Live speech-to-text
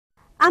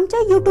आमच्या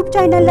YouTube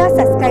चॅनलला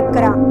subscribe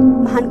करा।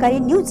 महानकारी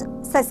न्यूज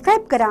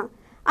सबस्क्राइब करा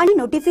आणि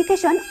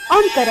नोटिफिकेशन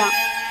ऑन करा।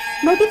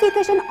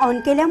 नोटिफिकेशन ऑन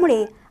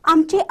केल्यामुळे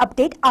आमचे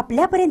अपडेट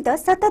आपल्यापर्यंत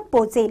सतत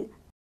पोहोचेल।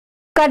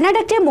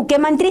 कर्नाटकचे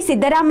मुख्यमंत्री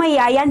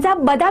सिद्धरामय्या यांचा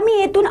बदामी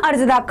येथून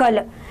अर्ज दाखल।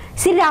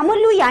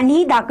 श्रीरामुलू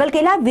यांनी दाखल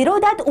केला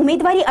विरोधात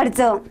उमेदवारी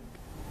अर्ज।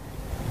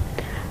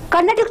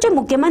 कर्नाटकचे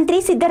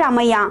मुख्यमंत्री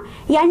सिद्धरामय्या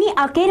यांनी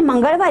अखेर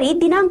मंगळवारी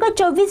दिनांक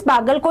 24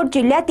 बागलकोट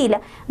जिल्ह्यातील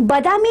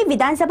बदामी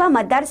विधानसभा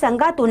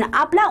मतदारसंघातून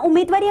आपला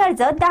उमेदवारी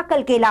अर्ज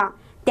दाखल केला।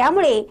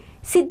 त्यामुळे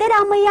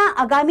सिद्धरामय्या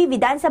आगामी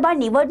विधानसभा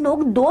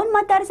निवडणूक 2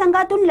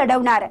 मतदारसंघातून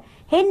लढवणार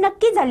हे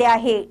नक्की झाले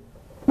आहे।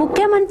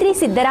 मुख्यमंत्री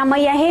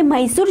सिद्धरामय्या हे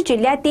म्हैसूर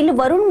जिल्ह्यातील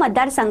वरुण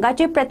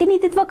मतदारसंघाचे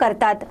प्रतिनिधित्व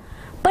करतात,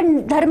 पण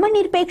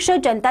धर्मनिरपेक्ष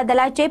जनता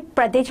दलाचे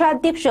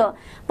प्रदेशाध्यक्ष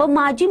व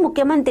माजी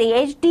मुख्यमंत्री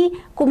एच.डी.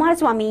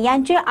 कुमारस्वामी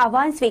यांचे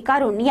आव्हान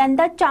स्वीकारून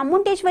यंदा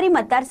चामुंडेश्वरी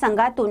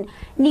मतदारसंघातून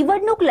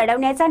निवडणूक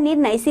लढवण्याचा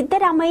निर्णय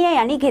सिद्धरामय्या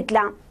यांनी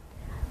घेतला।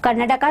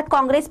 कर्नाटकात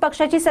काँग्रेस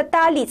पक्षाची सत्ता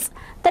आलीच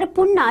तर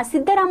पुन्हा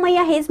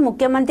सिद्धरामय्या हेच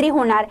मुख्यमंत्री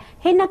होणार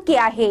हे नक्की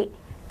आहे।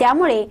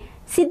 त्यामुळे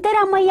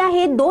सिद्धरामय्या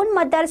हे 2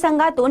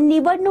 मतदारसंघातून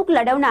निवडणूक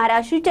लढवणार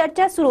अशी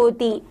चर्चा सुरू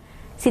होती।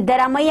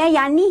 सिद्धरामय्या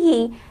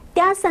यांनीही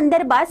त्या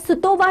संदर्भात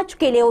सूतोवाच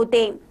केले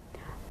होते,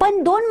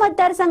 पण 2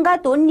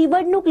 मतदारसंघातून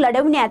निवडणूक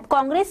लढवण्यात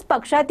काँग्रेस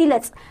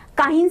पक्षातीलच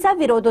काहींचा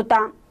विरोध होता।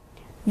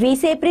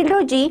 20 एप्रिल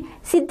रोजी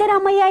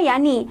सिद्धरामय्या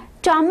यांनी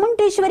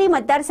चामुंडेश्वरी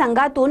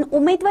मतदारसंघातून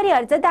उमेदवारी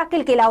अर्ज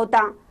दाखल केला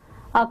होता।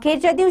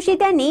 अखेरच्या दिवशी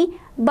त्यांनी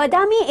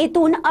बदामी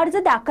येथून अर्ज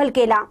दाखल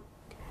केला।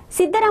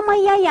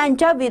 सिद्धरामय्या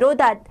यांच्या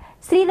विरोधात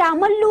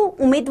श्रीरामुलू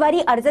उमेदवारी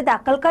अर्ज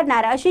दाखल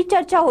करणार अशी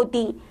चर्चा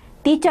होती।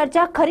 ती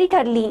चर्चा खरी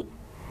ठरली।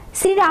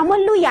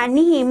 श्रीरामुलू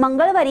यांनीही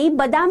मंगळवारी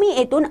बदामी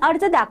येथून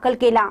अर्ज दाखल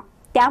केला।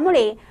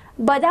 त्यामुळे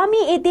बदामी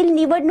येथील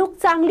निवडणूक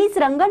चांगलीच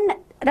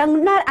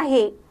रंगणार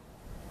आहे।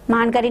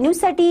 महानकारी न्यूज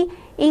साठी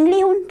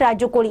इंगळीहून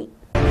राजू कोळी।